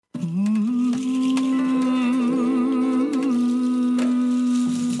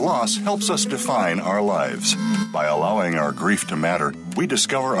loss helps us define our lives. By allowing our grief to matter, we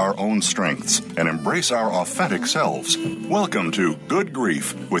discover our own strengths and embrace our authentic selves. Welcome to Good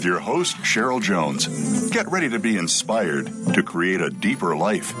Grief with your host, Cheryl Jones. Get ready to be inspired to create a deeper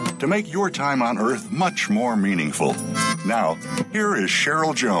life, to make your time on earth much more meaningful. Now, here is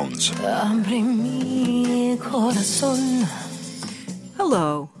Cheryl Jones.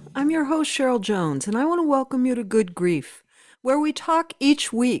 Hello, I'm your host, Cheryl Jones, and I want to welcome you to Good Grief, where we talk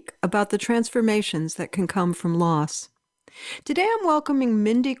each week about the transformations that can come from loss. Today I'm welcoming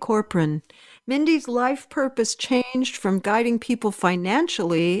Mindy Corporon. Mindy's life purpose changed from guiding people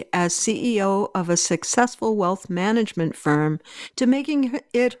financially as CEO of a successful wealth management firm to making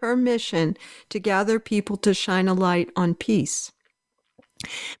it her mission to gather people to shine a light on peace.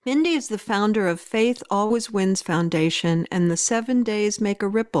 Mindy is the founder of Faith Always Wins Foundation and the 7 Days Make a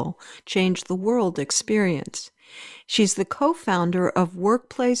Ripple, Change the World experience. She's the co-founder of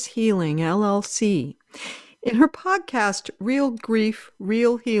Workplace Healing, LLC. In her podcast, Real Grief,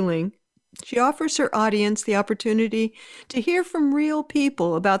 Real Healing, she offers her audience the opportunity to hear from real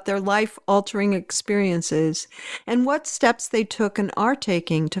people about their life-altering experiences and what steps they took and are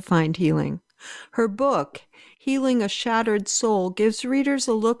taking to find healing. Her book, Healing a Shattered Soul, gives readers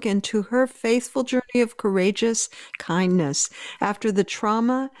a look into her faithful journey of courageous kindness after the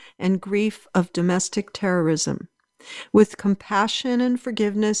trauma and grief of domestic terrorism. With compassion and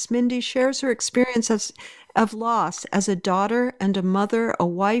forgiveness, Mindy shares her experience of loss as a daughter and a mother, a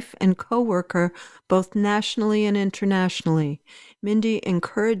wife and co-worker, both nationally and internationally. Mindy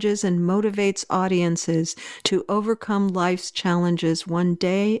encourages and motivates audiences to overcome life's challenges one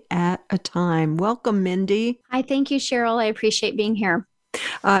day at a time. Welcome, Mindy. Hi, thank you, Cheryl. I appreciate being here.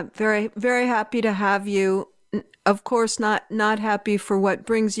 Very, very happy to have you. Of course, not happy for what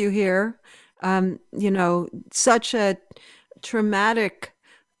brings you here. Such a traumatic,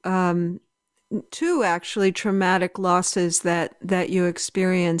 two actually traumatic losses that you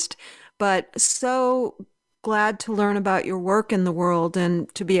experienced, but so glad to learn about your work in the world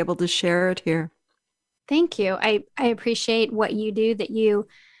and to be able to share it here. Thank you. I appreciate what you do, that you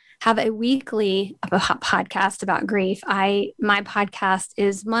have a weekly podcast about grief. My podcast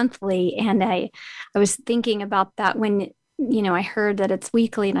is monthly, and I was thinking about that when I heard that it's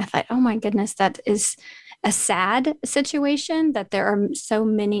weekly, and I thought, oh my goodness, that is a sad situation, that there are so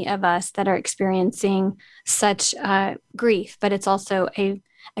many of us that are experiencing such grief, but it's also a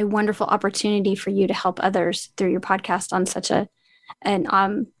wonderful opportunity for you to help others through your podcast on such a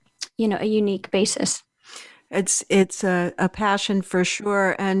unique basis. It's a passion for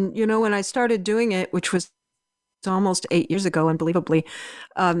sure. And, when I started doing it, which was almost 8 years ago, unbelievably,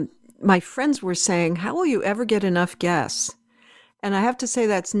 my friends were saying, how will you ever get enough guests? And I have to say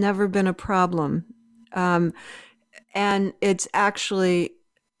that's never been a problem. And it's actually,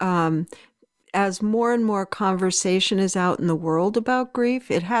 as more and more conversation is out in the world about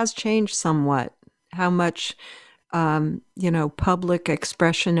grief, it has changed somewhat how much, public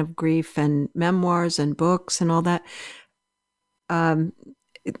expression of grief and memoirs and books and all that.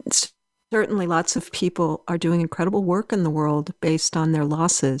 Certainly lots of people are doing incredible work in the world based on their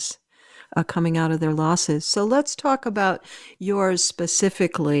losses. Coming out of their losses. So let's talk about yours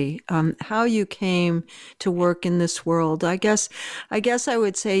specifically, how you came to work in this world. I guess I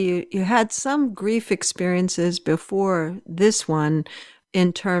would say you had some grief experiences before this one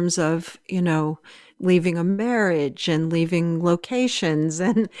in terms of, leaving a marriage and leaving locations.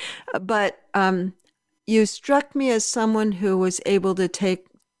 But you struck me as someone who was able to take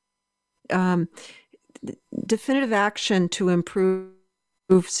definitive action to improve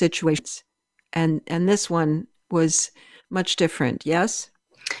situations, and this one was much different. Yes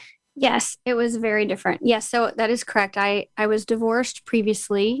it was very different. Yes, so that is correct. I was divorced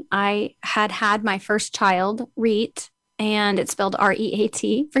previously. I had my first child, Reet, and it's spelled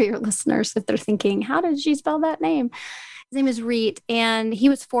R-E-A-T for your listeners if they're thinking, how did she spell that name? His name is Reet, and he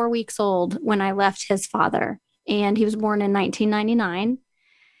was 4 weeks old when I left his father, and he was born in 1999.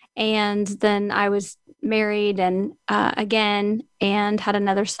 And then I was married and again and had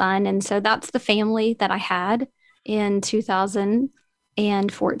another son. And so that's the family that I had in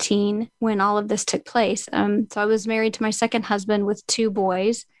 2014 when all of this took place. So I was married to my second husband with 2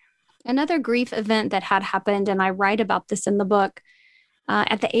 boys. Another grief event that had happened, and I write about this in the book,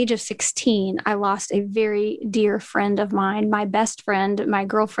 at the age of 16, I lost a very dear friend of mine, my best friend, my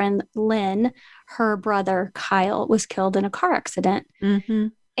girlfriend, Lynn. Her brother, Kyle, was killed in a car accident. Mm-hmm.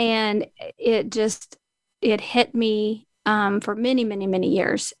 And it hit me for many, many, many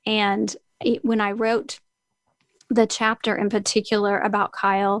years. And when I wrote the chapter in particular about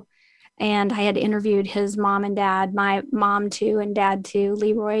Kyle, And I had interviewed his mom and dad, my mom too, and dad too,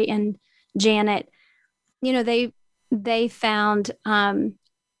 Leroy and Janet. They found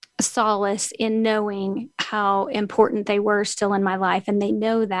solace in knowing how important they were still in my life. And they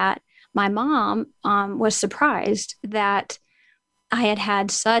know that my mom was surprised that I had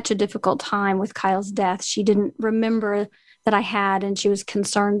had such a difficult time with Kyle's death. She didn't remember that I had, and she was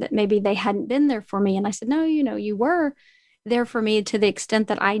concerned that maybe they hadn't been there for me. And I said, no, you were there for me to the extent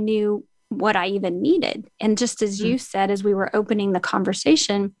that I knew what I even needed. And just as you said, as we were opening the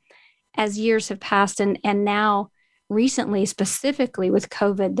conversation, as years have passed and now recently, specifically with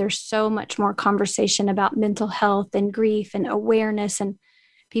COVID, there's so much more conversation about mental health and grief and awareness, and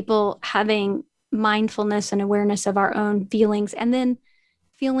people having mindfulness and awareness of our own feelings, and then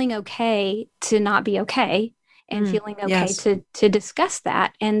feeling okay to not be okay, and feeling okay to discuss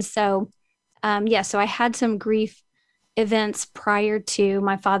that. And so, so I had some grief events prior to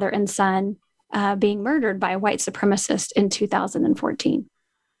my father and son being murdered by a white supremacist in 2014.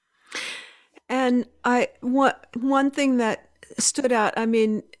 And one thing that stood out, I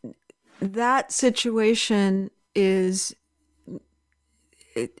mean, that situation is,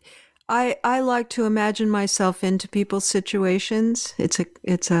 I like to imagine myself into people's situations. It's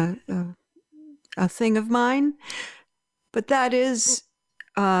a thing of mine, but that is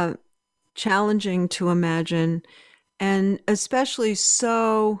challenging to imagine, and especially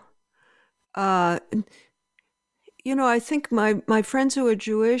so. I think my friends who are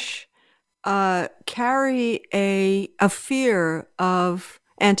Jewish carry a fear of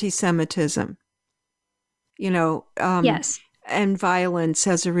anti-Semitism, Yes. and violence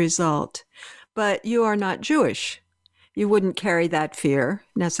as a result. But you are not Jewish. You wouldn't carry that fear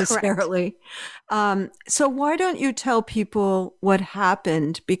necessarily. So why don't you tell people what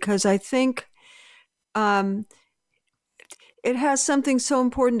happened? Because I think it has something so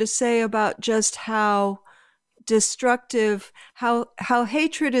important to say about just how destructive, how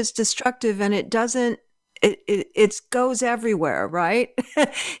hatred is destructive, and it goes everywhere, right?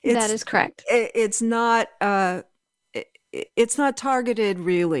 That is correct. It's not targeted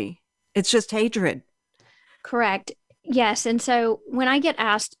really. It's just hatred. Correct. Yes. And so when I get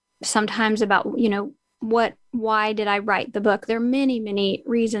asked sometimes about, why did I write the book? There are many, many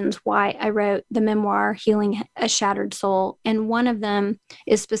reasons why I wrote the memoir, Healing a Shattered Soul. And one of them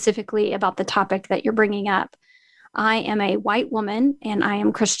is specifically about the topic that you're bringing up. I am a white woman and I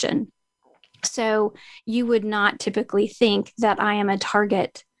am Christian. So you would not typically think that I am a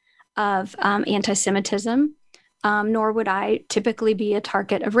target of anti-Semitism, nor would I typically be a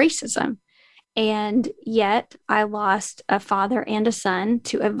target of racism. And yet I lost a father and a son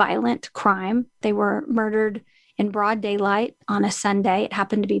to a violent crime. They were murdered in broad daylight on a Sunday. It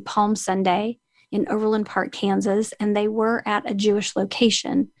happened to be Palm Sunday in Overland Park, Kansas, and they were at a Jewish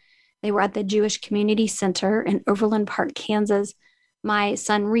location. They were at the Jewish Community Center in Overland Park, Kansas. My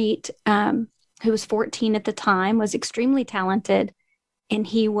son, Reet, who was 14 at the time, was extremely talented, and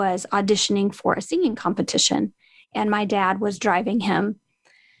he was auditioning for a singing competition, and my dad was driving him.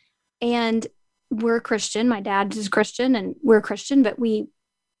 And we're Christian. My dad is Christian and we're Christian, but we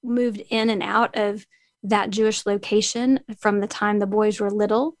moved in and out of that Jewish location from the time the boys were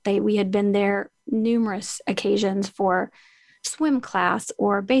little. We had been there numerous occasions for swim class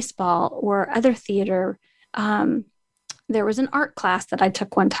or baseball or other theater. There was an art class that I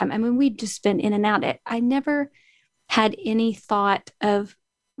took one time. I mean, we'd just been in and out. I never had any thought of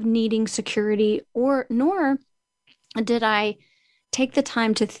needing security, nor did I take the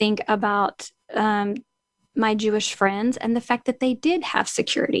time to think about my Jewish friends and the fact that they did have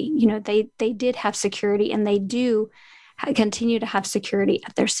security. They did have security, and they do continue to have security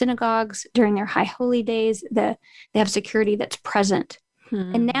at their synagogues during their high holy days. They have security that's present.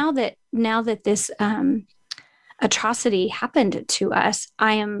 And now that this atrocity happened to us,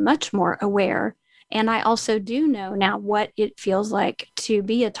 I am much more aware, and I also do know now what it feels like to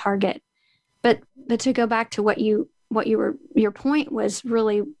be a target. But to go back to your point was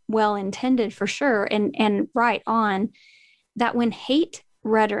really well intended for sure, and right on, that when hate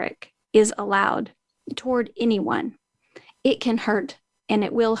rhetoric is allowed toward anyone, it can hurt, and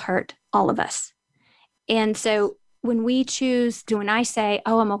it will hurt all of us. And so when I say,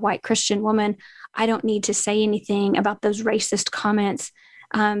 oh, I'm a white Christian woman, I don't need to say anything about those racist comments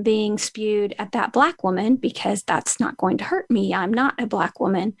being spewed at that Black woman, because that's not going to hurt me. I'm not a Black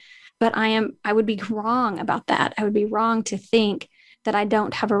woman. But I would be wrong about that. I would be wrong to think that I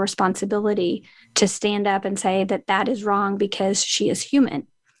don't have a responsibility to stand up and say that that is wrong because she is human.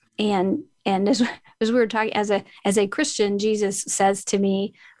 And as we were talking, as a Christian, Jesus says to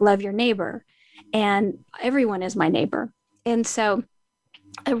me, love your neighbor, and everyone is my neighbor. And so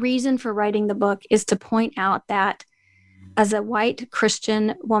a reason for writing the book is to point out that as a white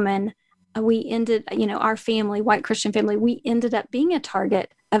Christian woman, we ended, our family, white Christian family, we ended up being a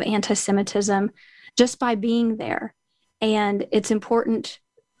target of anti-Semitism just by being there. And it's important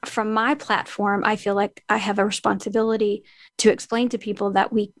from my platform. I feel like I have a responsibility to explain to people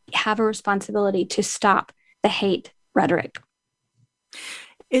that we have a responsibility to stop the hate rhetoric.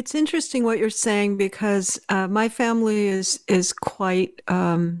 It's interesting what you're saying because my family is quite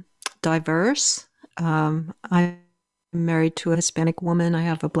diverse. I'm married to a Hispanic woman. I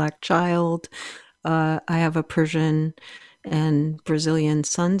have a Black child. I have a Persian and Brazilian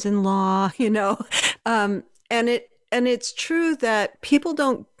sons-in-law. And it's true that people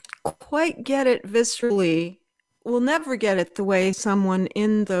don't quite get it viscerally. Will never get it the way someone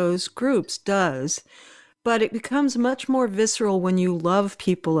in those groups does. But it becomes much more visceral when you love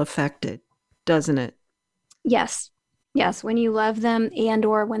people affected, doesn't it? Yes. Yes. When you love them and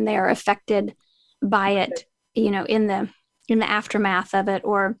or when they are affected by it, in the aftermath of it,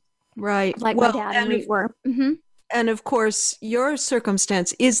 or right. Like my dad and Reed were. Mm-hmm. And of course, your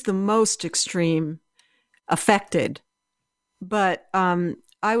circumstance is the most extreme affected. But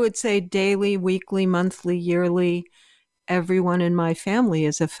I would say daily, weekly, monthly, yearly, everyone in my family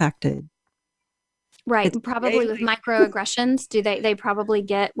is affected. Right. It's probably daily. With microaggressions. They probably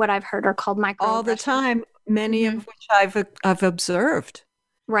get what I've heard are called microaggressions. All the time, many of which I've observed.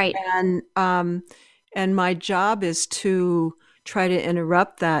 Right. And my job is to try to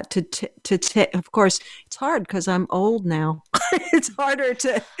interrupt that. Of course, it's hard because I'm old now. It's harder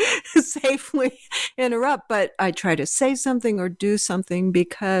to safely interrupt, but I try to say something or do something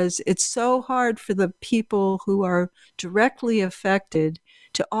because it's so hard for the people who are directly affected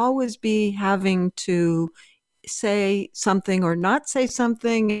to always be having to say something or not say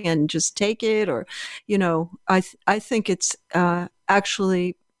something and just take it, or, I think it's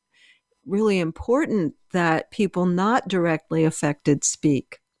actually really important that people not directly affected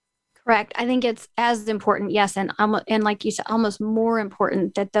speak. Correct. I think it's as important, yes, and like you said, almost more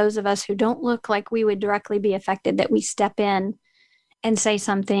important that those of us who don't look like we would directly be affected, that we step in and say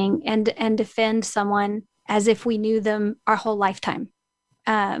something and defend someone as if we knew them our whole lifetime.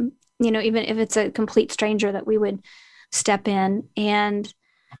 Even if it's a complete stranger, that we would step in. And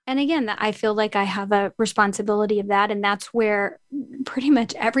again, that I feel like I have a responsibility of that. And that's where pretty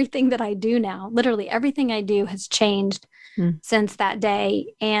much everything that I do now, literally everything I do, has changed since that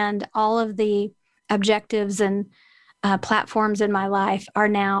day. And all of the objectives and platforms in my life are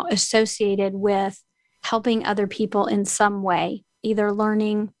now associated with helping other people in some way, either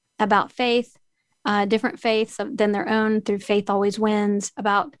learning about faith, different faiths than their own through Faith Always Wins,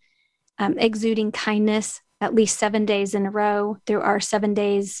 about exuding kindness at least 7 days in a row through our 7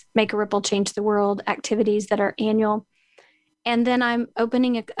 days Make a Ripple, Change the World activities that are annual. And then I'm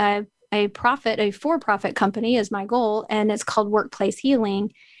opening a for-profit company is my goal, and it's called Workplace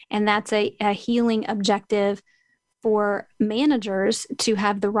Healing. And that's a healing objective for managers to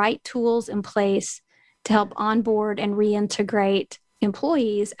have the right tools in place to help onboard and reintegrate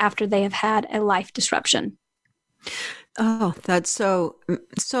employees after they have had a life disruption. Oh, that's so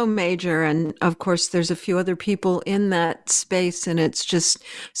major. And of course, there's a few other people in that space, and it's just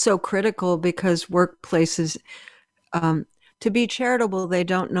so critical because workplaces, to be charitable, they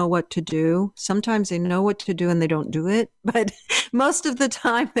don't know what to do. Sometimes they know what to do and they don't do it, but most of the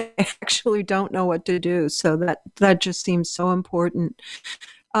time they actually don't know what to do. So that just seems so important.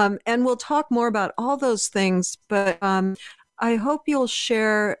 And we'll talk more about all those things, but I hope you'll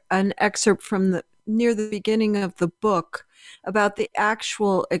share an excerpt from near the beginning of the book about the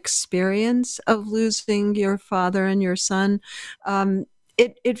actual experience of losing your father and your son.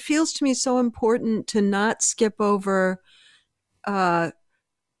 It feels to me so important to not skip over the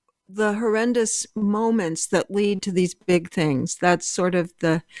horrendous moments that lead to these big things. That's sort of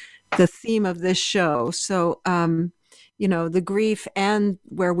the theme of this show. So, the grief and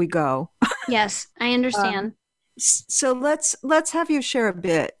where we go. Yes, I understand. So let's have you share a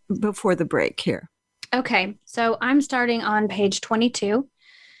bit before the break here. Okay, so I'm starting on page 22.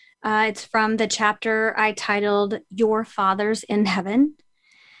 It's from the chapter I titled Your Father's in Heaven.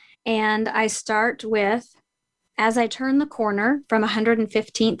 And I start with, as I turn the corner from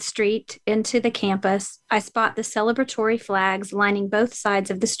 115th Street into the campus, I spot the celebratory flags lining both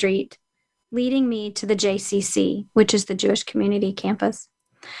sides of the street, leading me to the JCC, which is the Jewish Community Campus.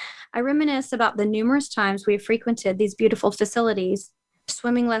 I reminisce about the numerous times we have frequented these beautiful facilities.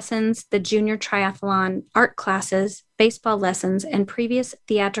 Swimming lessons, the junior triathlon, art classes, baseball lessons, and previous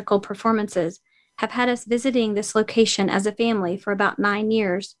theatrical performances have had us visiting this location as a family for about 9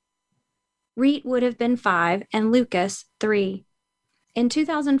 years. Reet would have been 5 and Lucas 3. In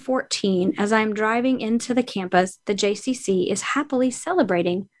 2014, as I'm driving into the campus, the JCC is happily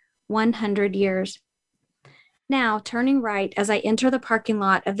celebrating 100 years. Now, turning right as I enter the parking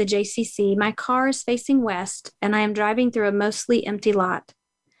lot of the JCC, my car is facing west, and I am driving through a mostly empty lot.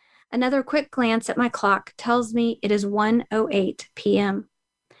 Another quick glance at my clock tells me it is 1:08 p.m.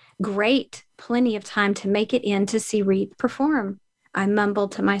 Great, plenty of time to make it in to see Reed perform, I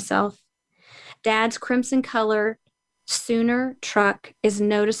mumbled to myself. Dad's crimson color Sooner truck is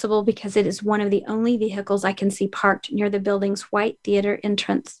noticeable because it is one of the only vehicles I can see parked near the building's white theater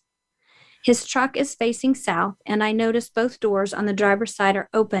entrance. His truck is facing south, and I notice both doors on the driver's side are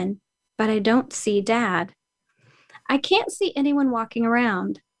open, but I don't see Dad. I can't see anyone walking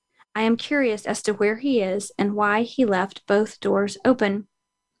around. I am curious as to where he is and why he left both doors open.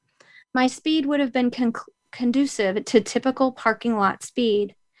 My speed would have been conducive to typical parking lot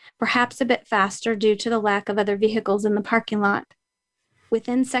speed, perhaps a bit faster due to the lack of other vehicles in the parking lot.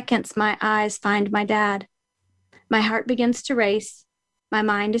 Within seconds, my eyes find my dad. My heart begins to race. My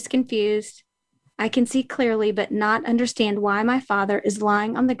mind is confused. I can see clearly but not understand why my father is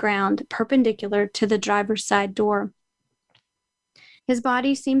lying on the ground perpendicular to the driver's side door. His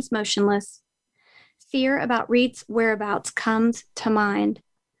body seems motionless. Fear about Reed's whereabouts comes to mind.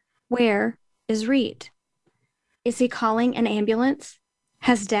 Where is Reed? Is he calling an ambulance?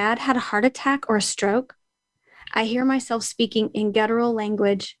 Has Dad had a heart attack or a stroke? I hear myself speaking in guttural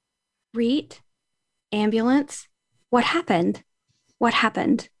language. Reed? Ambulance? What happened? What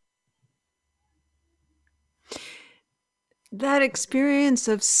happened? That experience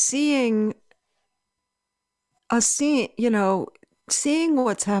of seeing what's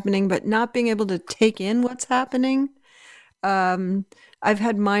happening, but not being able to take in what's happening. I've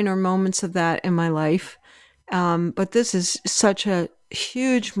had minor moments of that in my life. But this is such a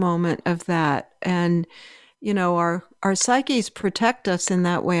huge moment of that. And, our psyches protect us in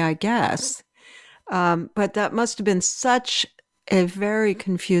that way, I guess. But that must have been such a very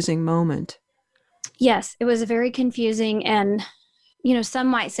confusing moment. Yes, it was very confusing. And, some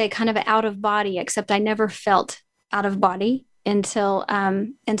might say kind of out of body, except I never felt out of body until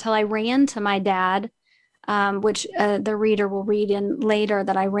I ran to my dad, which the reader will read in later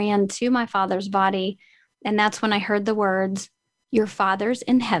that I ran to my father's body. And that's when I heard the words, "Your father's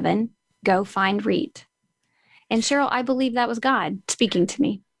in heaven, go find Reed." And Cheryl, I believe that was God speaking to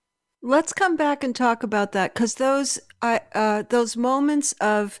me. Let's come back and talk about that, because those moments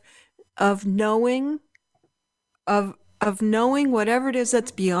of knowing, of knowing whatever it is that's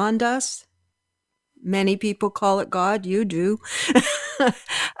beyond us. Many people call it God. You do.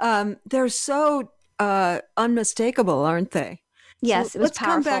 They're so unmistakable, aren't they? Yes, so it was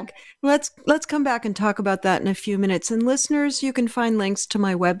powerful. Let's come back and talk about that in a few minutes. And listeners, you can find links to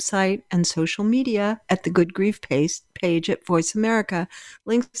my website and social media at the Good Grief page at Voice America.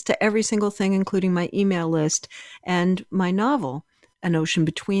 Links to every single thing, including my email list and my novel, An Ocean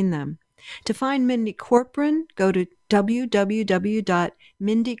Between Them. To find Mindy Corporon, go to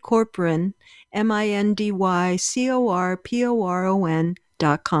www.mindycorporon,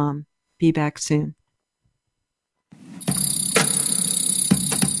 MindyCorporon.com. Be back soon.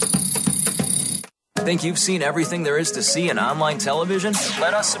 Think you've seen everything there is to see in online television?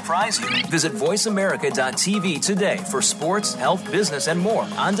 Let us surprise you. Visit voiceamerica.tv today for sports, health, business, and more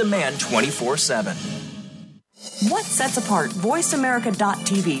on demand 24/7. What sets apart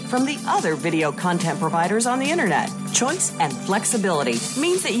VoiceAmerica.tv from the other video content providers on the internet? Choice and flexibility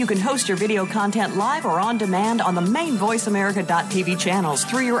means that you can host your video content live or on demand on the main VoiceAmerica.tv channels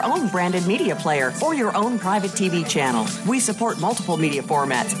through your own branded media player or your own private TV channel. We support multiple media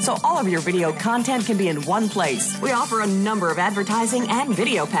formats, so all of your video content can be in one place. We offer a number of advertising and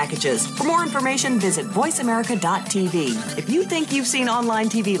video packages. For more information, visit VoiceAmerica.tv. If you think you've seen online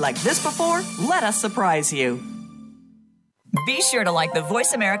TV like this before, let us surprise you. Be sure to like the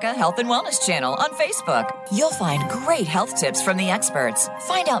Voice America Health and Wellness channel on Facebook. You'll find great health tips from the experts.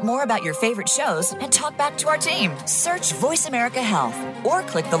 Find out more about your favorite shows and talk back to our team. Search Voice America Health or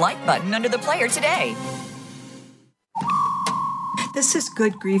click the like button under the player today. This is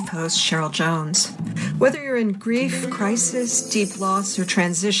Good Grief host Cheryl Jones. Whether you're in grief, crisis, deep loss, or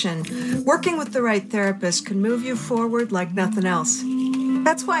transition, working with the right therapist can move you forward like nothing else.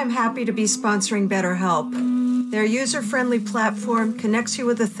 That's why I'm happy to be sponsoring BetterHelp. Their user-friendly platform connects you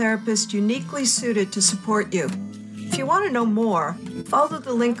with a therapist uniquely suited to support you. If you want to know more, follow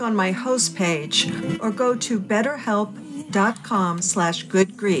the link on my host page or go to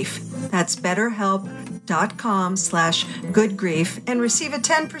betterhelp.com/goodgrief. That's betterhelp.com/goodgrief and receive a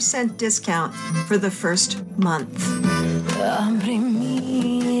 10% discount for the first month. Abre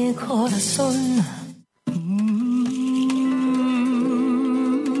mi corazón.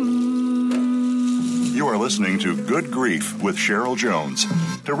 You are listening to Good Grief with Cheryl Jones.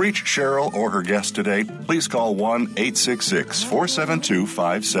 To reach Cheryl or her guest today, please call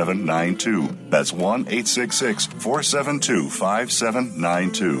 1-866-472-5792. That's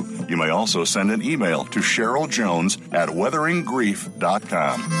 1-866-472-5792. You may also send an email to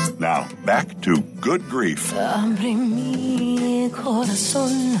CherylJones@weatheringgrief.com. Now, back to Good Grief.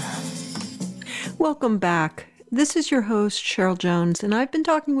 Welcome back. This is your host, Cheryl Jones, and I've been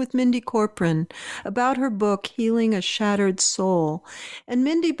talking with Mindy Corporon about her book, Healing a Shattered Soul. And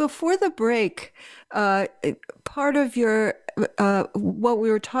Mindy, before the break, part of your what we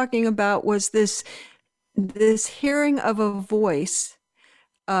were talking about was this hearing of a voice,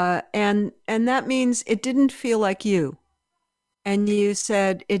 and that means it didn't feel like you. And you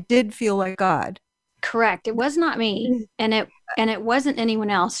said it did feel like God. Correct. It was not me, and it wasn't anyone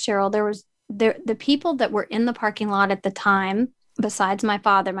else, Cheryl. The people that were in the parking lot at the time, besides my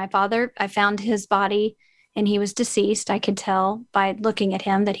father, I found his body and he was deceased. I could tell by looking at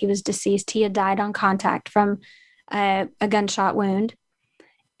him that he was deceased. He had died on contact from a gunshot wound.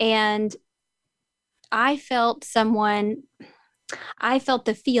 And I felt the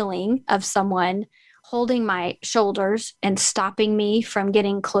feeling of someone holding my shoulders and stopping me from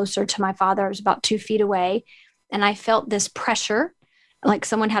getting closer to my father. I was about 2 feet away. And I felt this pressure, like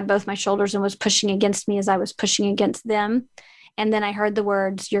someone had both my shoulders and was pushing against me as I was pushing against them. And then I heard the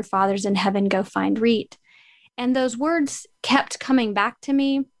words, "Your Father's in heaven, go find Reet." And those words kept coming back to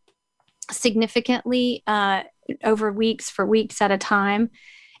me significantly over weeks, for weeks at a time.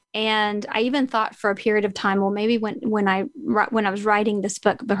 And I even thought for a period of time, well, maybe when I was writing this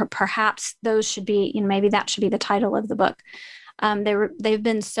book, perhaps those should be, maybe that should be the title of the book. They've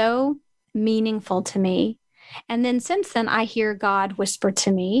been so meaningful to me. And then since then, I hear God whisper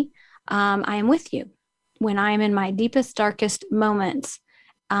to me, I am with you. When I am in my deepest, darkest moments,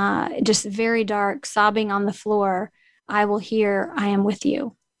 just very dark, sobbing on the floor, I will hear, I am with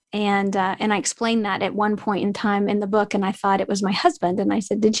you. And I explained that at one point in time in the book, and I thought it was my husband. And I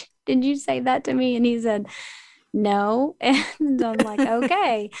said, did you say that to me? And he said, no. And I'm like,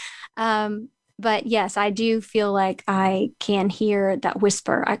 okay. But yes, I do feel like I can hear that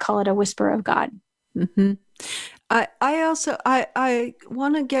whisper. I call it a whisper of God. Mm-hmm. I also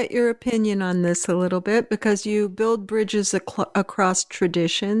want to get your opinion on this a little bit, because you build bridges across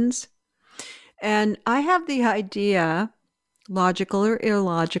traditions. And I have the idea, logical or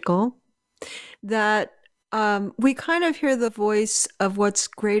illogical, that we kind of hear the voice of what's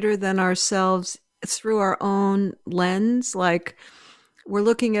greater than ourselves through our own lens, like we're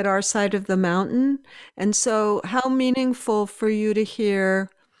looking at our side of the mountain. And so how meaningful for you to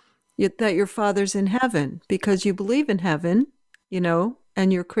hear that your Father's in heaven, because you believe in heaven,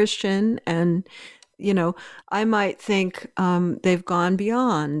 and you're Christian, and, I might think they've gone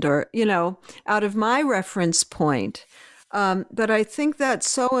beyond, or, out of my reference point. But I think that's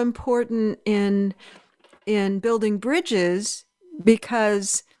so important in building bridges,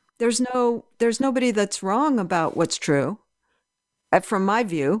 because there's nobody that's wrong about what's true, from my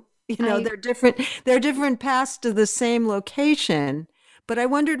view. They're different paths to the same location. But I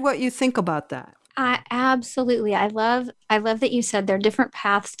wondered what you think about that. Absolutely. I love that you said there are different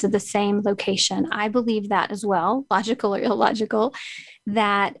paths to the same location. I believe that as well, logical or illogical,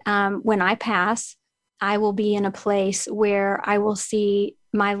 that when I pass, I will be in a place where I will see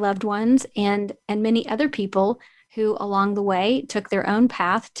my loved ones and many other people who along the way took their own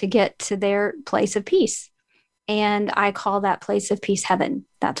path to get to their place of peace. And I call that place of peace heaven.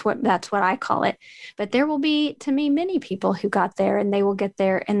 That's what I call it. But there will be, to me, many people who got there, and they will get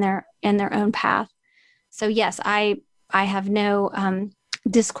there in their own path. So yes, I have no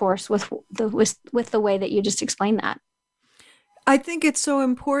discourse with the way that you just explained that. I think it's so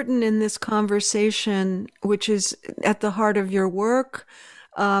important in this conversation, which is at the heart of your work,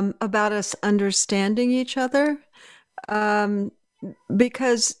 about us understanding each other,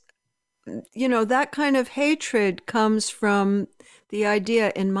 because that kind of hatred comes from the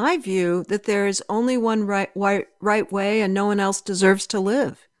idea, in my view, that there is only one right way, and no one else deserves to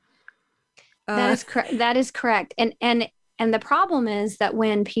live. That is correct. That is correct. And the problem is that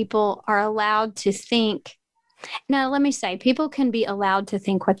when people are allowed to think, now let me say, people can be allowed to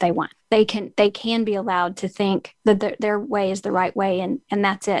think what they want. They can be allowed to think that their way is the right way, and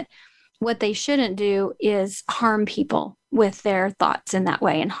that's it. What they shouldn't do is harm people with their thoughts in that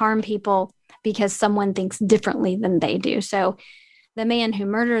way, and harm people because someone thinks differently than they do. So the man who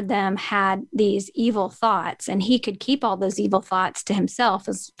murdered them had these evil thoughts, and he could keep all those evil thoughts to himself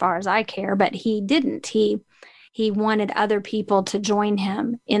as far as I care, but he didn't. He wanted other people to join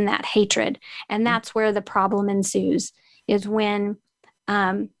him in that hatred.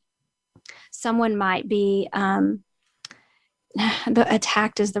 someone might be, the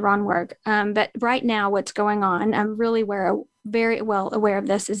attacked is the wrong word. But right now what's going on, I'm really very well aware of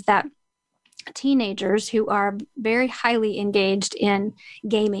this, is that teenagers who are very highly engaged in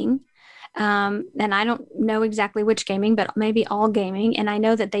gaming, and I don't know exactly which gaming, but maybe all gaming. And I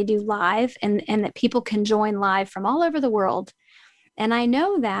know that they do live and that people can join live from all over the world. And I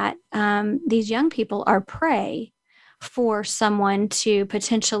know that these young people are prey for someone to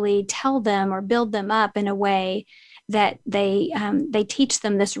potentially tell them or build them up in a way that they teach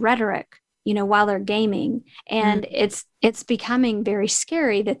them this rhetoric, while they're gaming. And it's becoming very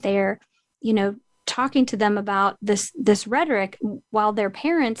scary that they're, talking to them about this rhetoric while their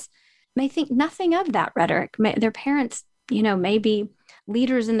parents may think nothing of that rhetoric. Their parents, may be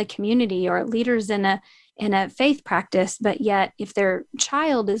leaders in the community or leaders in a faith practice, but yet if their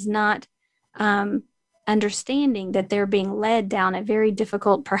child is not understanding that they're being led down a very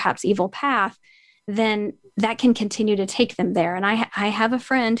difficult, perhaps evil path, then that can continue to take them there. And I have a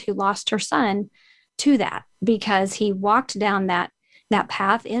friend who lost her son to that because he walked down that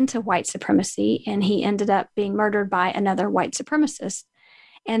path into white supremacy, and he ended up being murdered by another white supremacist.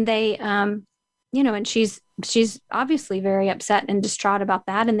 And they, and she's obviously very upset and distraught about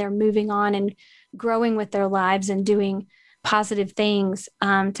that. And they're moving on and growing with their lives and doing positive things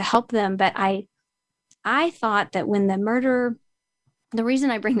to help them. But I thought that when the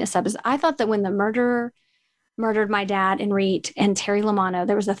reason I bring this up is I thought that when the murderer murdered my dad and Reet and Terry Lamano,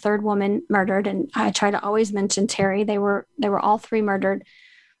 there was a third woman murdered. And I try to always mention Terry. They were all three murdered.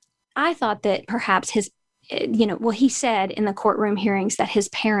 I thought that perhaps he said in the courtroom hearings that his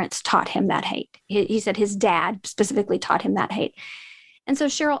parents taught him that hate. He said his dad specifically taught him that hate. And so,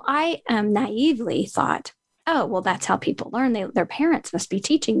 Cheryl, I naively thought, oh, well, that's how people learn. Their parents must be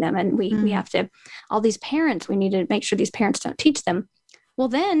teaching them. And we have to, all these parents, we need to make sure these parents don't teach them. Well,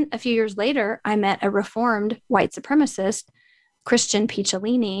 then a few years later, I met a reformed white supremacist, Christian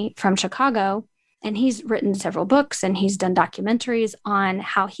Picciolini from Chicago, and he's written several books and he's done documentaries on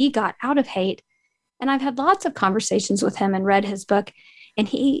how he got out of hate. And I've had lots of conversations with him and read his book, and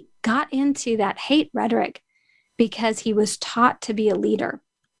he got into that hate rhetoric because he was taught to be a leader.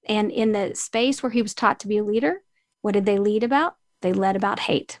 And in the space where he was taught to be a leader, what did they lead about? They led about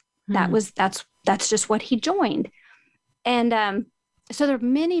hate. That's just what he joined. And so there are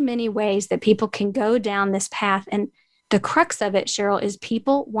many, many ways that people can go down this path. And the crux of it, Cheryl, is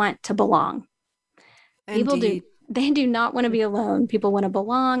people want to belong. People do. They do not want to be alone. People want to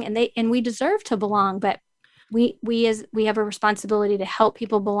belong, and we deserve to belong. But we have a responsibility to help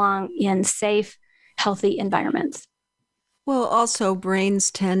people belong in safe, healthy environments. Well, also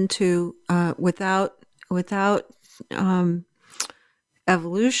brains tend to, without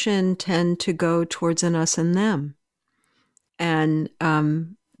evolution, tend to go towards an us and them. And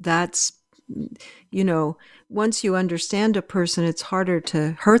that's, once you understand a person, it's harder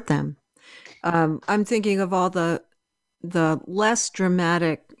to hurt them. I'm thinking of all the less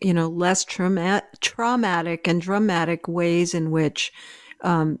dramatic, less traumatic and dramatic ways in which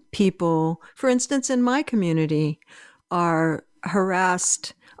people, for instance, in my community, are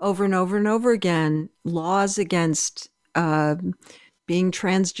harassed over and over and over again, laws against being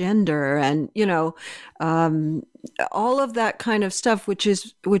transgender and, all of that kind of stuff, which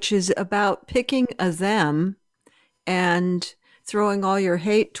is about picking a them and throwing all your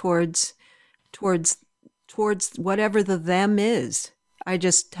hate towards whatever the them is. I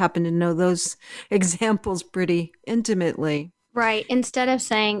just happen to know those examples pretty intimately. Right. Instead of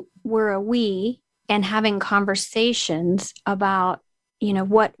saying we're a we and having conversations about,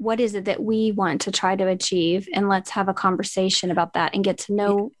 what is it that we want to try to achieve, and let's have a conversation about that and get to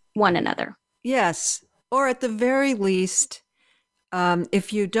know one another. Yes. Or at the very least,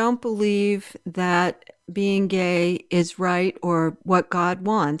 if you don't believe that being gay is right or what God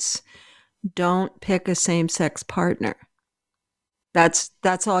wants, don't pick a same-sex partner. That's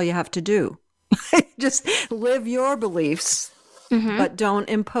all you have to do. Just live your beliefs, but don't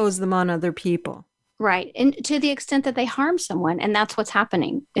impose them on other people. Right. And to the extent that they harm someone, and that's what's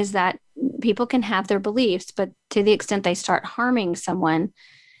happening, is that people can have their beliefs, but to the extent they start harming someone,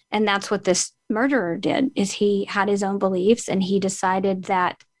 and that's what this murderer did, is he had his own beliefs and he decided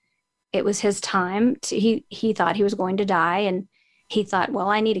that it was his time. He thought he was going to die, and he thought, well,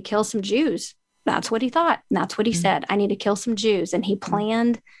 I need to kill some Jews. That's what he thought. And that's what he said. I need to kill some Jews. And he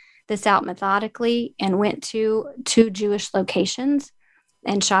planned this out methodically and went to 2 Jewish locations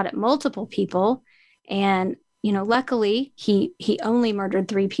and shot at multiple people. And, luckily he only murdered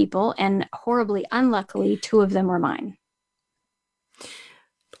 3 people, and horribly unluckily, 2 of them were mine.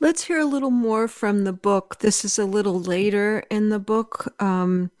 Let's hear a little more from the book. This is a little later in the book.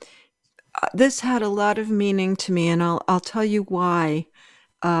 this had a lot of meaning to me, and I'll tell you why.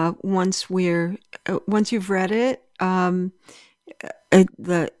 Once you've read it,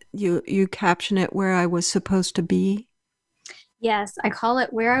 you caption it where I was supposed to be. Yes, I call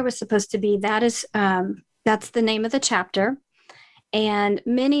it Where I Was Supposed to Be. That's the name of the chapter. And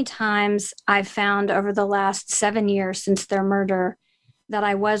many times I've found over the last 7 years since their murder that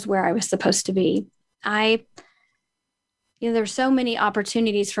I was where I was supposed to be. There's so many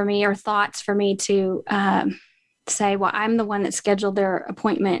opportunities for me or thoughts for me to say, well, I'm the one that scheduled their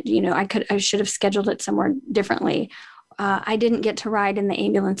appointment. I should have scheduled it somewhere differently. I didn't get to ride in the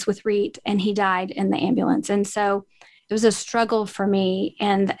ambulance with Reet, and he died in the ambulance. And so it was a struggle for me.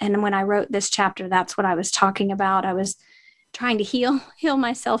 And when I wrote this chapter, that's what I was talking about. I was trying to heal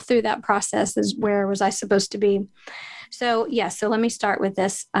myself through that process. Is where was I supposed to be? So let me start with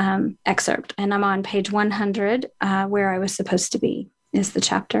this excerpt. And I'm on page 100, Where I Was Supposed to Be is the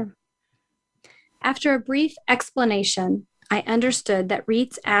chapter. After a brief explanation, I understood that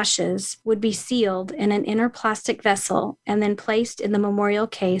Reet's ashes would be sealed in an inner plastic vessel and then placed in the memorial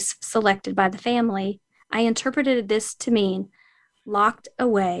case selected by the family. I interpreted this to mean locked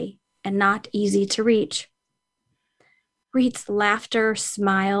away and not easy to reach. Reet's laughter,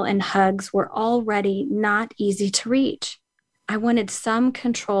 smile, and hugs were already not easy to reach. I wanted some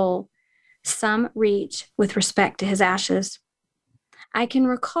control, some reach with respect to his ashes. I can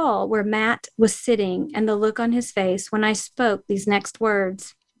recall where Matt was sitting and the look on his face when I spoke these next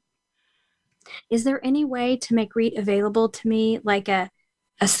words. Is there any way to make Reet available to me like a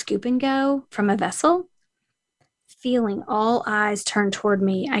scoop and go from a vessel? Feeling all eyes turned toward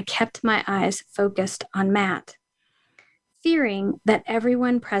me, I kept my eyes focused on Matt. Fearing that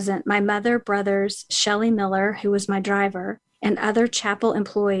everyone present, my mother, brothers, Shelley Miller, who was my driver, and other chapel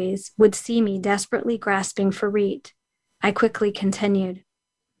employees would see me desperately grasping for Reet, I quickly continued.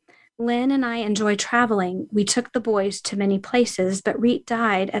 Lynn and I enjoy traveling. We took the boys to many places, but Reet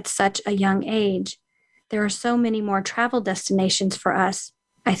died at such a young age. There are so many more travel destinations for us,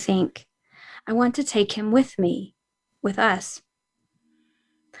 I think. I want to take him with me, with us.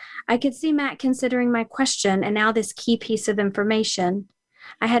 I could see Matt considering my question and now this key piece of information.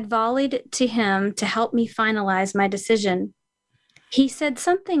 I had volleyed to him to help me finalize my decision. He said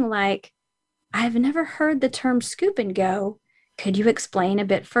something like, I have never heard the term scoop and go. Could you explain a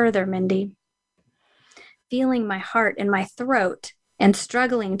bit further, Mindy? Feeling my heart in my throat and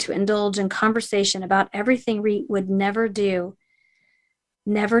struggling to indulge in conversation about everything Reet would never do,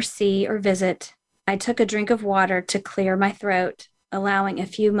 never see or visit, I took a drink of water to clear my throat, allowing a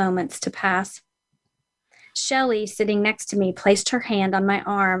few moments to pass. Shelley, sitting next to me, placed her hand on my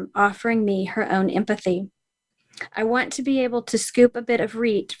arm, offering me her own empathy. I want to be able to scoop a bit of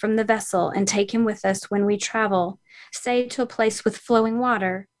Reet from the vessel and take him with us when we travel, say to a place with flowing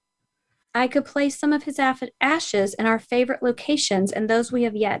water. I could place some of his ashes in our favorite locations and those we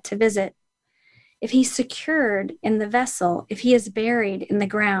have yet to visit. If he's secured in the vessel, if he is buried in the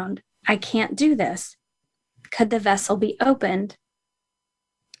ground, I can't do this. Could the vessel be opened?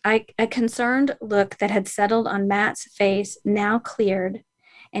 A concerned look that had settled on Matt's face now cleared,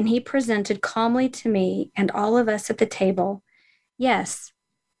 and he presented calmly to me and all of us at the table, yes,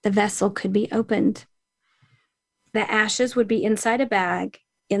 the vessel could be opened. The ashes would be inside a bag,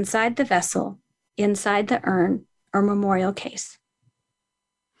 inside the vessel, inside the urn or memorial case.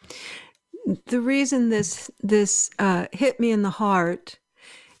 The reason this hit me in the heart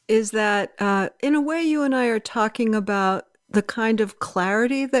is that in a way you and I are talking about the kind of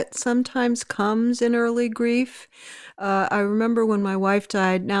clarity that sometimes comes in early grief. I remember when my wife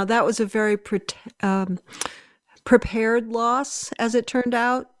died. Now, that was a very prepared loss, as it turned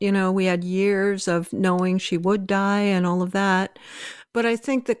out. We had years of knowing she would die and all of that. But I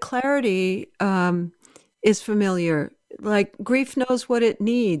think the clarity is familiar. Like, grief knows what it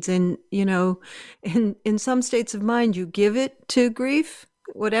needs. And, in some states of mind, you give it to grief,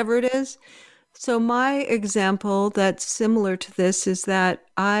 whatever it is. So my example that's similar to this is that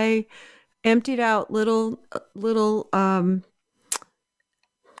I emptied out little kind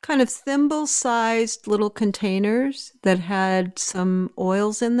of thimble-sized little containers that had some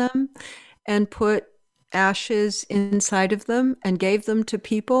oils in them and put ashes inside of them and gave them to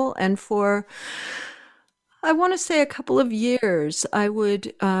people. And for, I want to say, a couple of years, I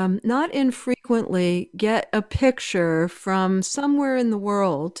would not infrequently get a picture from somewhere in the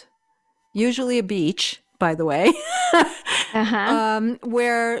world, usually a beach, by the way,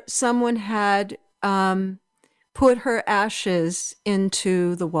 where someone had put her ashes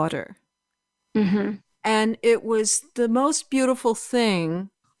into the water. Mm-hmm. And it was the most beautiful thing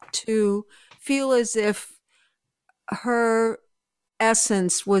to feel as if her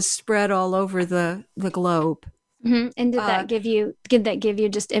essence was spread all over the globe. Mm-hmm. And did that give you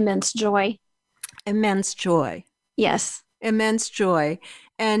just immense joy? Immense joy. Yes. Immense joy.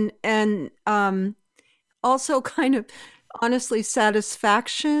 And also kind of honestly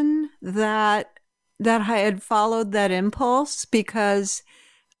satisfaction that I had followed that impulse, because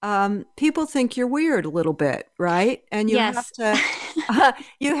people think you're weird a little bit, right? And you have to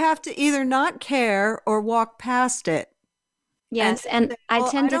either not care or walk past it. Yes, and I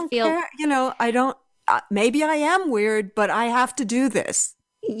tend to feel, care. I don't. Maybe I am weird, but I have to do this.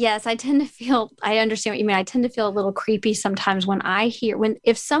 Yes, I tend to feel. I understand what you mean. I tend to feel a little creepy sometimes when I hear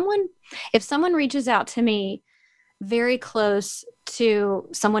if someone reaches out to me very close to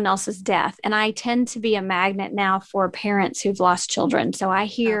someone else's death. And I tend to be a magnet now for parents who've lost children. So I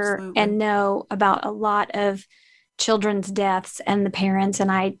hear Absolutely. and know about a lot of children's deaths and the parents.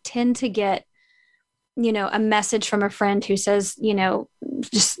 And I tend to get, a message from a friend who says,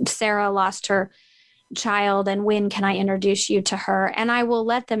 just Sarah lost her child, and when can I introduce you to her? And I will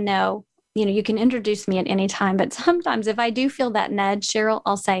let them know, you can introduce me at any time. But sometimes if I do feel that nudge, Cheryl,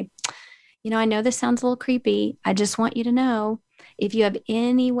 I'll say, I know this sounds a little creepy. I just want you to know, if you have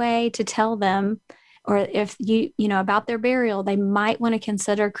any way to tell them, or if you about their burial, they might want to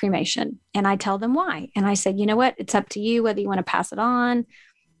consider cremation. And I tell them why. And I said, you know what? It's up to you whether you want to pass it on.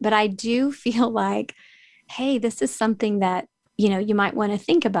 But I do feel like, hey, this is something that, you might want to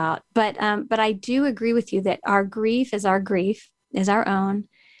think about. But I do agree with you that our grief is our own,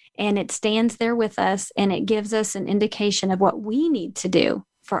 and it stands there with us, and it gives us an indication of what we need to do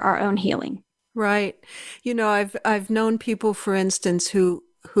for our own healing. Right. I've known people, for instance, who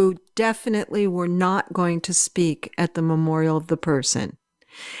definitely were not going to speak at the memorial of the person.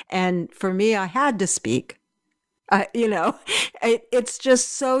 And for me, I had to speak. It's just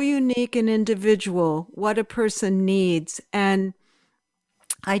so unique and individual what a person needs. And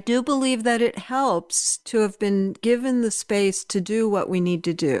I do believe that it helps to have been given the space to do what we need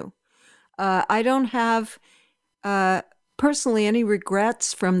to do. I don't have personally any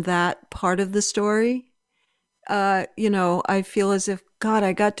regrets from that part of the story. I feel as if, God,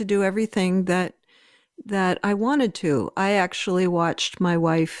 I got to do everything that I wanted to. I actually watched my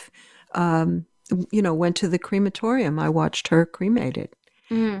wife went to the crematorium. I watched her cremated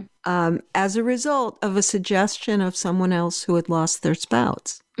as a result of a suggestion of someone else who had lost their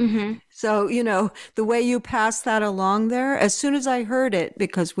spouse. Mm-hmm. So, the way you pass that along there, as soon as I heard it,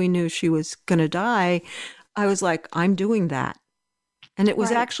 because we knew she was going to die, I was like, I'm doing that. And it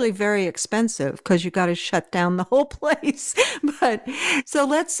was actually very expensive because you got to shut down the whole place. But so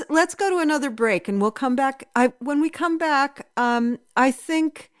let's go to another break, and we'll come back. When we come back, I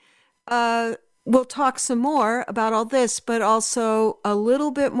think we'll talk some more about all this, but also a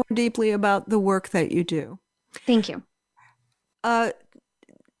little bit more deeply about the work that you do. Thank you.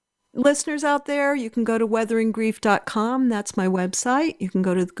 Listeners out there, you can go to weatheringgrief.com. That's my website. You can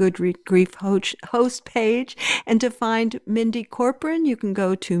go to the Good Grief host page. And to find Mindy Corporon, you can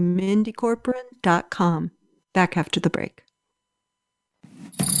go to mindycorporon.com. Back after the break.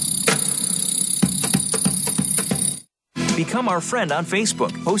 Become our friend on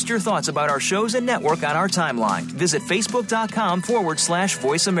Facebook. Post your thoughts about our shows and network on our timeline. Visit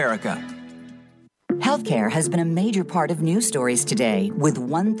facebook.com/Voice America. Healthcare has been a major part of news stories today, with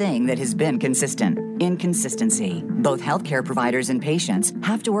one thing that has been consistent: inconsistency. Both healthcare providers and patients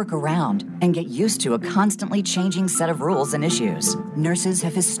have to work around and get used to a constantly changing set of rules and issues. Nurses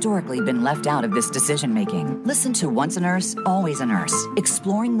have historically been left out of this decision-making. Listen to Once a Nurse, Always a Nurse,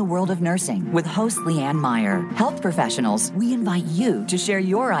 Exploring the World of Nursing with host Leanne Meyer. Health professionals, we invite you to share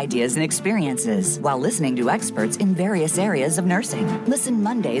your ideas and experiences while listening to experts in various areas of nursing. Listen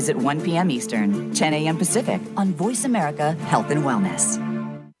Mondays at 1 p.m. Eastern, 10 a.m. Pacific on Voice America Health and Wellness.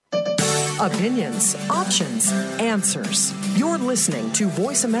 Opinions, options, answers. You're listening to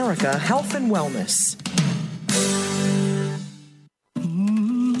Voice America Health and Wellness.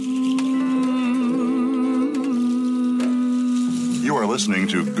 You are listening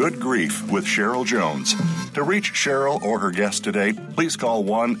to Good Grief with Cheryl Jones. To reach Cheryl or her guest today, please call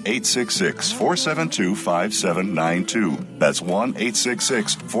 1-866-472-5792. That's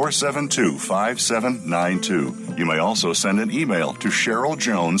 1-866-472-5792. You may also send an email to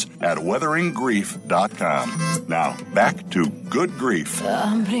CherylJones@weatheringgrief.com. Now, back to Good Grief.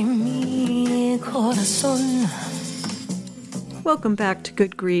 Welcome back to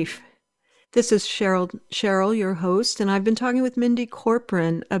Good Grief. This is Cheryl, your host, and I've been talking with Mindy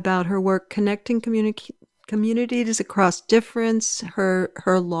Corporon about her work connecting communities across difference, her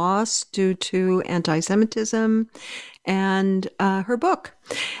loss due to antisemitism, and her book.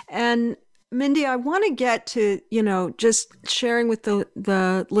 And Mindy, I want to get to, just sharing with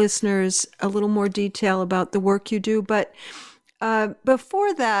the listeners a little more detail about the work you do. But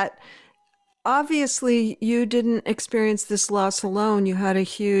before that, obviously, you didn't experience this loss alone. You had a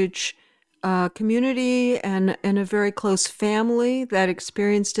huge community and a very close family that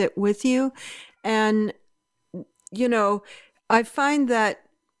experienced it with you. And, I find that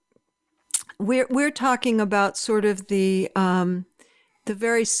we're talking about sort of the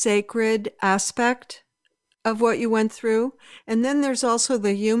very sacred aspect of what you went through. And then there's also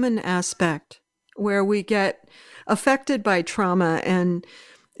the human aspect where we get affected by trauma and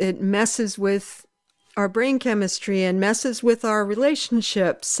it messes with our brain chemistry and messes with our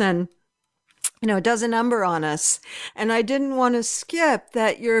relationships and, it does a number on us. And I didn't want to skip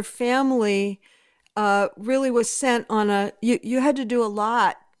that your family really was sent on you had to do a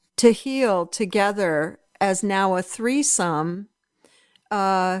lot to heal together as now a threesome.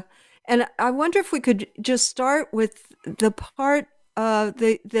 And I wonder if we could just start with the part,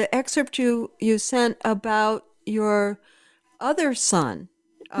 the excerpt you sent about your other son.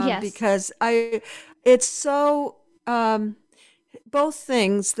 Yes. Because it's so, both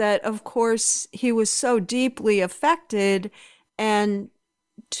things that, of course, he was so deeply affected, and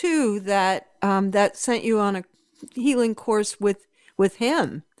two, that sent you on a healing course with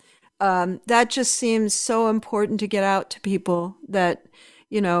him. That just seems so important to get out to people that,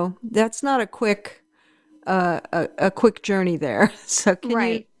 that's not a quick journey there. So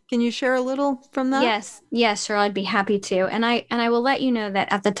can you share a little from that? Yes, sure. I'd be happy to. And I will let you know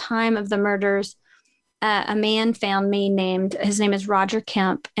that at the time of the murders, a man found me his name is Roger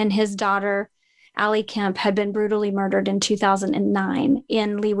Kemp, and his daughter, Allie Kemp, had been brutally murdered in 2009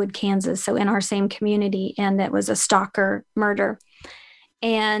 in Leawood, Kansas. So in our same community, and it was a stalker murder.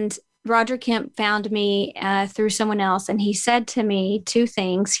 And Roger Kemp found me through someone else, and he said to me two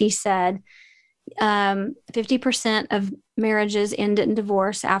things. He said, 50% of marriages end in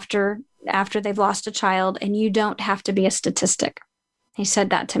divorce after they've lost a child, and you don't have to be a statistic. He said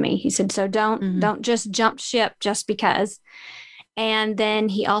that to me. He said, so don't just jump ship just because. And then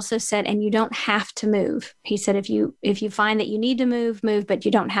he also said, and you don't have to move. He said, if you find that you need to move, but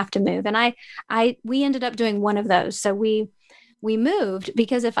you don't have to move. And we ended up doing one of those. So we moved,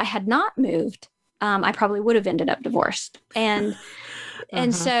 because if I had not moved, I probably would have ended up divorced. And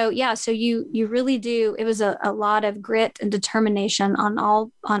so you really do. It was a lot of grit and determination on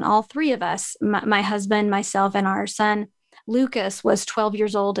all three of us. My husband, myself, and our son Lucas was 12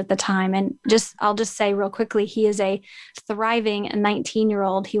 years old at the time. And I'll just say real quickly, he is a thriving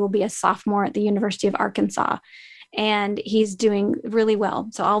 19-year-old. He will be a sophomore at the University of Arkansas, and he's doing really well.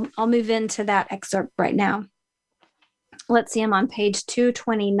 So I'll move into that excerpt right now. Let's see, I'm on page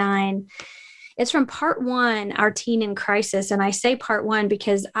 229. It's from part 1, Our Teen in Crisis. And I say part 1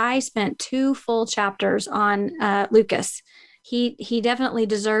 because I spent 2 full chapters on Lucas. He definitely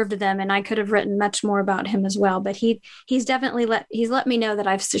deserved them, and I could have written much more about him as well. But he's definitely let me know that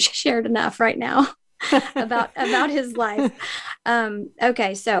I've shared enough right now about his life.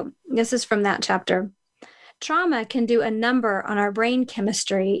 Okay, so this is from that chapter. Trauma can do a number on our brain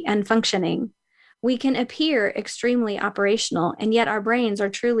chemistry and functioning. We can appear extremely operational, and yet our brains are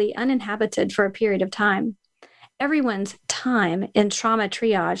truly uninhabited for a period of time. Everyone's time in trauma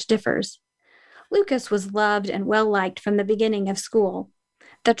triage differs. Lucas was loved and well-liked from the beginning of school.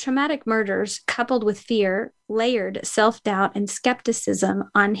 The traumatic murders, coupled with fear, layered self-doubt and skepticism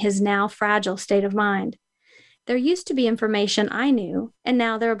on his now fragile state of mind. There used to be information I knew, and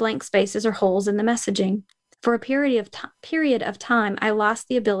now there are blank spaces or holes in the messaging. For a period of time, I lost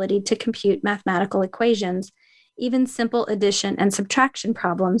the ability to compute mathematical equations, even simple addition and subtraction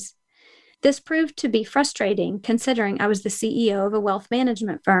problems. This proved to be frustrating, considering I was the CEO of a wealth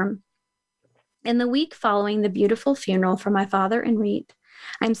management firm. In the week following the beautiful funeral for my father and Reet,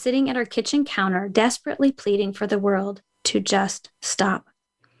 I'm sitting at our kitchen counter, desperately pleading for the world to just stop.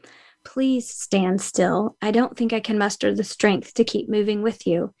 Please stand still. I don't think I can muster the strength to keep moving with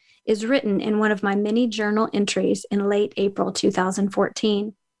you, is written in one of my many journal entries in late April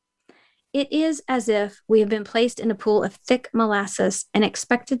 2014. It is as if we have been placed in a pool of thick molasses and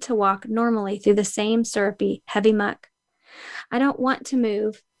expected to walk normally through the same syrupy, heavy muck. I don't want to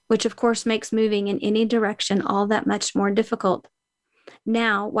move, which of course makes moving in any direction all that much more difficult.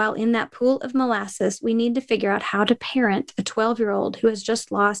 Now, while in that pool of molasses, we need to figure out how to parent a 12-year-old who has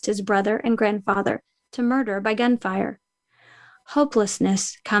just lost his brother and grandfather to murder by gunfire.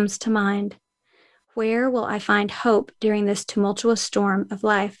 Hopelessness comes to mind. Where will I find hope during this tumultuous storm of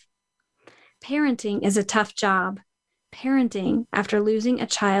life? Parenting is a tough job. Parenting after losing a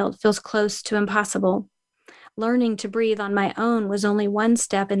child feels close to impossible. learning to breathe on my own was only one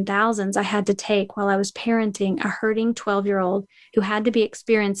step in thousands I had to take while I was parenting a hurting 12-year-old who had to be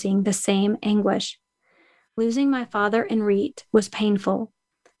experiencing the same anguish. Losing my father and Reet was painful.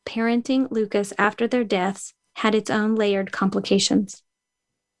 Parenting Lucas after their deaths had its own layered complications.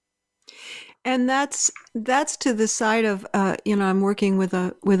 And that's to the side of, I'm working with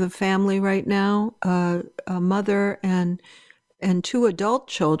a family right now, a mother and two adult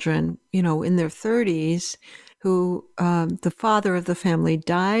children, in their 30s, who the father of the family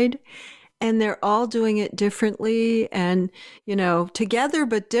died, and they're all doing it differently and, together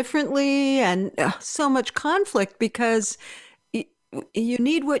but differently, and so much conflict because you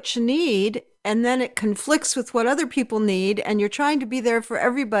need what you need, and then it conflicts with what other people need, and you're trying to be there for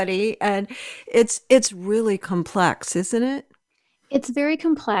everybody, and it's really complex, isn't it? It's very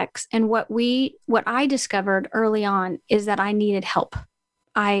complex. And what I discovered early on is that I needed help.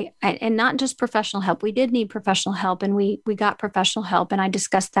 And not just professional help. We did need professional help, and we got professional help. And I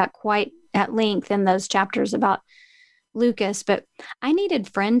discussed that quite at length in those chapters about Lucas, but I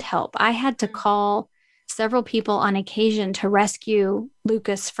needed friend help. I had to call several people on occasion to rescue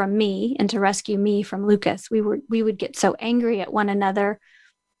Lucas from me and to rescue me from Lucas. We would get so angry at one another.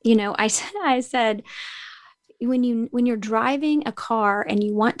 I said, when you're driving a car and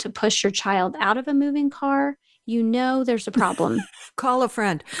you want to push your child out of a moving car, there's a problem. Call a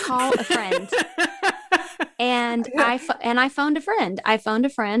friend. And I phoned a friend.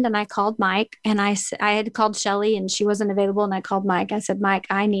 And I called Mike, and I had called Shelly and she wasn't available. And I called Mike. I said, Mike,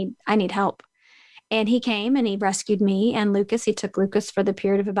 I need help. And he came and he rescued me and Lucas. He took Lucas for the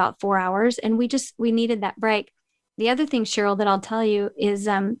period of about 4 hours. And we needed that break. The other thing, Cheryl, that I'll tell you is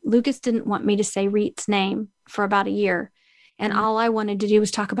Lucas didn't want me to say Reet's name for about a year. And all I wanted to do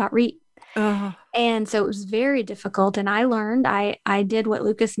was talk about Reet. And so it was very difficult. And I learned, I did what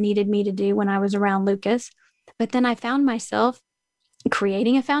Lucas needed me to do when I was around Lucas. But then I found myself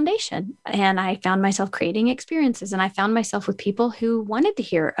creating a foundation, and I found myself creating experiences, and I found myself with people who wanted to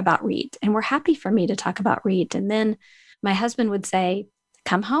hear about Reet and were happy for me to talk about Reet. And then my husband would say,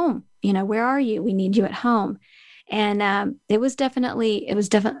 come home, where are you? We need you at home. And it was definitely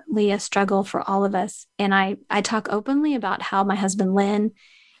a struggle for all of us. And I talk openly about how my husband, Lynn,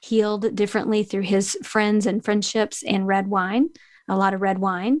 healed differently through his friends and friendships and a lot of red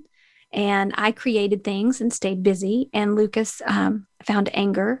wine. And I created things and stayed busy. And Lucas found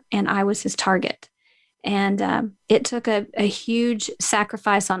anger, and I was his target. And it took a huge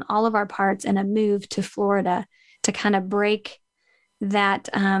sacrifice on all of our parts and a move to Florida to kind of break that,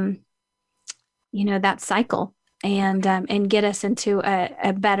 that cycle and get us into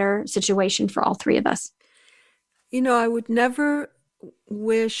a better situation for all three of us. I would never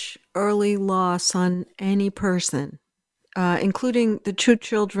wish early loss on any person, including the two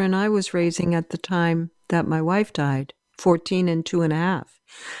children I was raising at the time that my wife died, 14 and 2.5.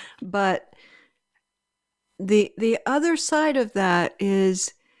 But the other side of that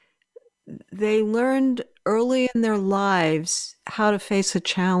is they learned early in their lives how to face a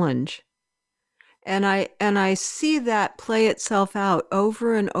challenge. And I see that play itself out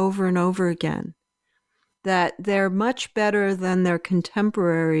over and over and over again, that they're much better than their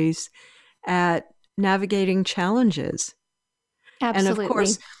contemporaries at navigating challenges. Absolutely.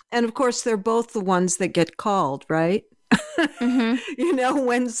 And of course, they're both the ones that get called, right? Mm-hmm.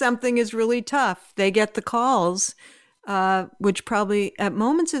 When something is really tough, they get the calls, which probably at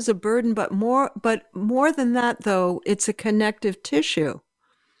moments is a burden, but more than that, though, it's a connective tissue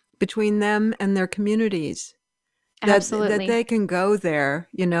between them and their communities. Absolutely. That they can go there,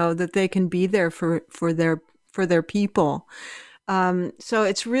 that they can be there for their people. So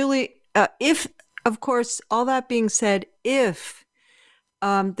it's really, if, of course, all that being said, if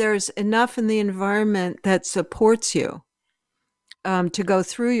there's enough in the environment that supports you to go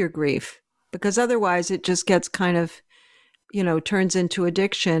through your grief, because otherwise it just gets kind of, turns into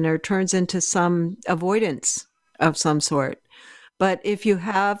addiction or turns into some avoidance of some sort. But if you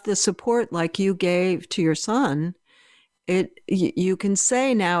have the support like you gave to your son, you can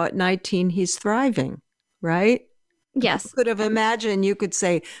say now at 19 he's thriving, right? Yes. You could have imagined you could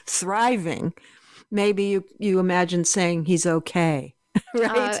say thriving. Maybe you imagine saying he's okay.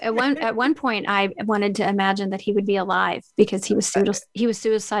 Right. At one point, I wanted to imagine that he would be alive because he was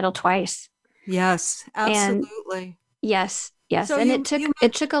suicidal twice. Yes, absolutely. And yes. So and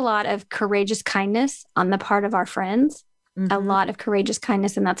it took a lot of courageous kindness on the part of our friends, a lot of courageous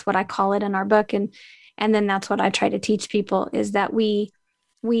kindness, and that's what I call it in our book. And then that's what I try to teach people is that we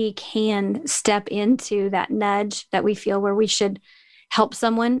can step into that nudge that we feel where we should help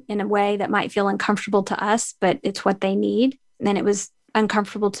someone in a way that might feel uncomfortable to us, but it's what they need. And then it was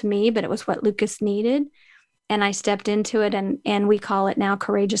uncomfortable to me, but it was what Lucas needed. And I stepped into it, and we call it now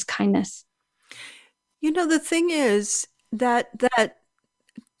courageous kindness. You know, the thing is that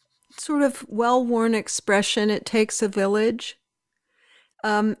sort of well-worn expression, it takes a village.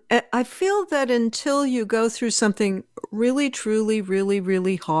 I feel that until you go through something really, truly, really,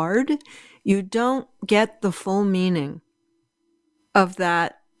 really hard, you don't get the full meaning of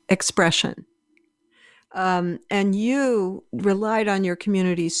that expression. And you relied on your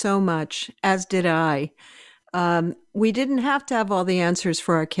community so much, as did I. We didn't have to have all the answers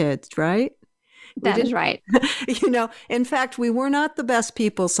for our kids, right? That is right. You know, in fact, we were not the best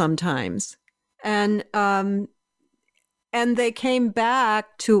people sometimes. And they came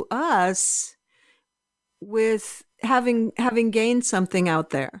back to us with having gained something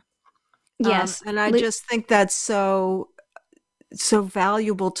out there. Yes. And I just think that's so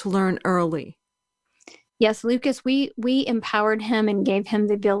valuable to learn early. Yes, Lucas, we empowered him and gave him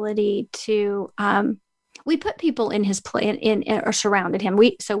the ability to, we put people in his place or surrounded him.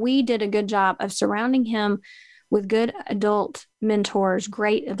 We did a good job of surrounding him with good adult mentors,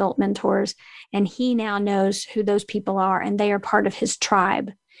 great adult mentors. And he now knows who those people are, and they are part of his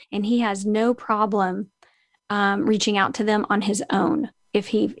tribe. And he has no problem reaching out to them on his own if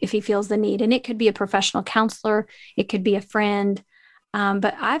he feels the need. And it could be a professional counselor, it could be a friend.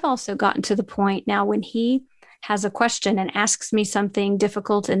 But I've also gotten to the point now when he has a question and asks me something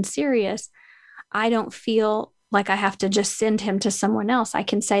difficult and serious, I don't feel like I have to just send him to someone else. I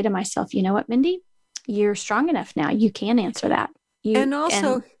can say to myself, you know what, Mindy, you're strong enough now. You can answer that. And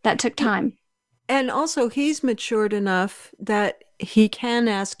that took time. And also he's matured enough that he can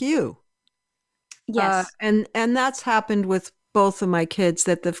ask you. Yes. And that's happened with both of my kids,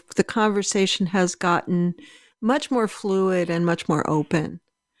 that the conversation has gotten much more fluid and much more open.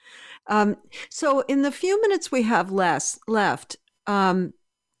 So in the few minutes we have left,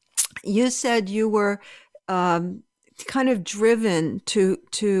 you said you were kind of driven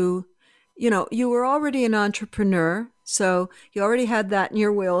to, you know, you were already an entrepreneur, so you already had that in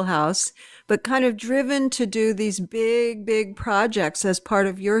your wheelhouse, but kind of driven to do these big projects as part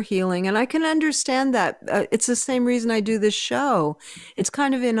of your healing. And I can understand that. It's the same reason I do this show. It's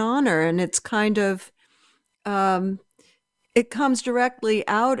kind of in honor, and it's kind of, it comes directly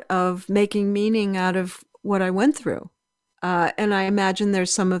out of making meaning out of what I went through. And I imagine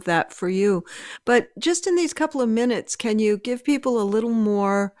there's some of that for you. But just in these couple of minutes, can you give people a little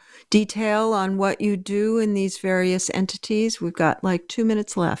more detail on what you do in these various entities? We've got like 2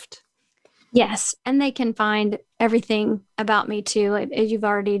 minutes left. Yes. And they can find everything about me too. As you've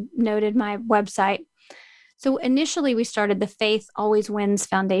already noted, my website. So initially we started the Faith Always Wins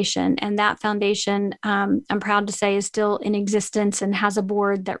Foundation. And that foundation, I'm proud to say, is still in existence and has a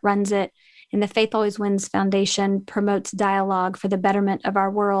board that runs it. And the Faith Always Wins Foundation promotes dialogue for the betterment of our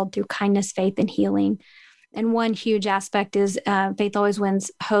world through kindness, faith, and healing. And one huge aspect is Faith Always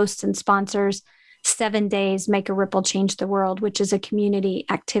Wins hosts and sponsors 7 days Make a Ripple, Change the World, which is a community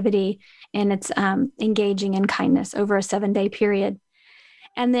activity, and it's engaging in kindness over a 7-day period.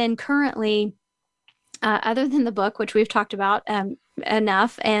 And then currently, other than the book, which we've talked about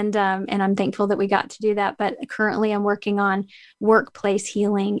enough, and I'm thankful that we got to do that, but currently I'm working on workplace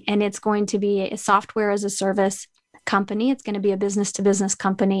healing, and it's going to be a software as a service company. It's going to be a business-to-business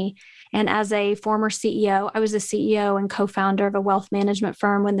company. And as a former CEO, I was a CEO and co-founder of a wealth management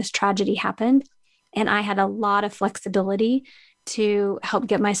firm when this tragedy happened, and I had a lot of flexibility to help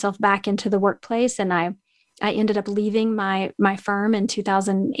get myself back into the workplace, and I ended up leaving my firm in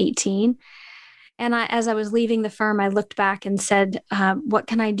 2018. And as I was leaving the firm, I looked back and said, what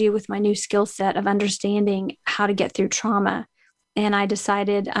can I do with my new skill set of understanding how to get through trauma? And I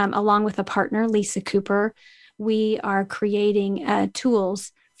decided, along with a partner, Lisa Cooper, we are creating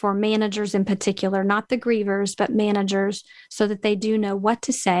tools for managers in particular, not the grievers, but managers, so that they do know what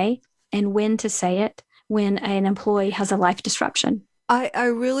to say and when to say it when an employee has a life disruption. I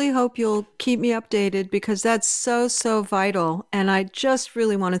really hope you'll keep me updated, because that's so vital. And I just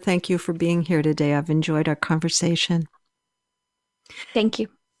really want to thank you for being here today. I've enjoyed our conversation. Thank you.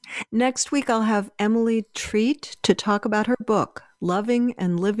 Next week, I'll have Emily Treat to talk about her book, Loving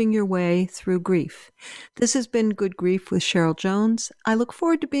and Living Your Way Through Grief. This has been Good Grief with Cheryl Jones. I look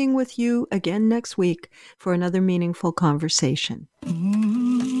forward to being with you again next week for another meaningful conversation.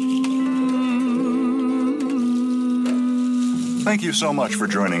 Thank you so much for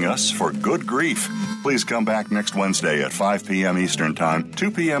joining us for Good Grief. Please come back next Wednesday at 5 p.m. Eastern Time,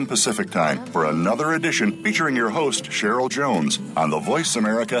 2 p.m. Pacific Time for another edition featuring your host, Cheryl Jones, on the Voice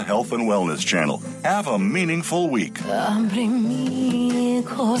America Health and Wellness Channel. Have a meaningful week. Abre mi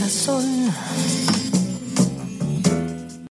corazón.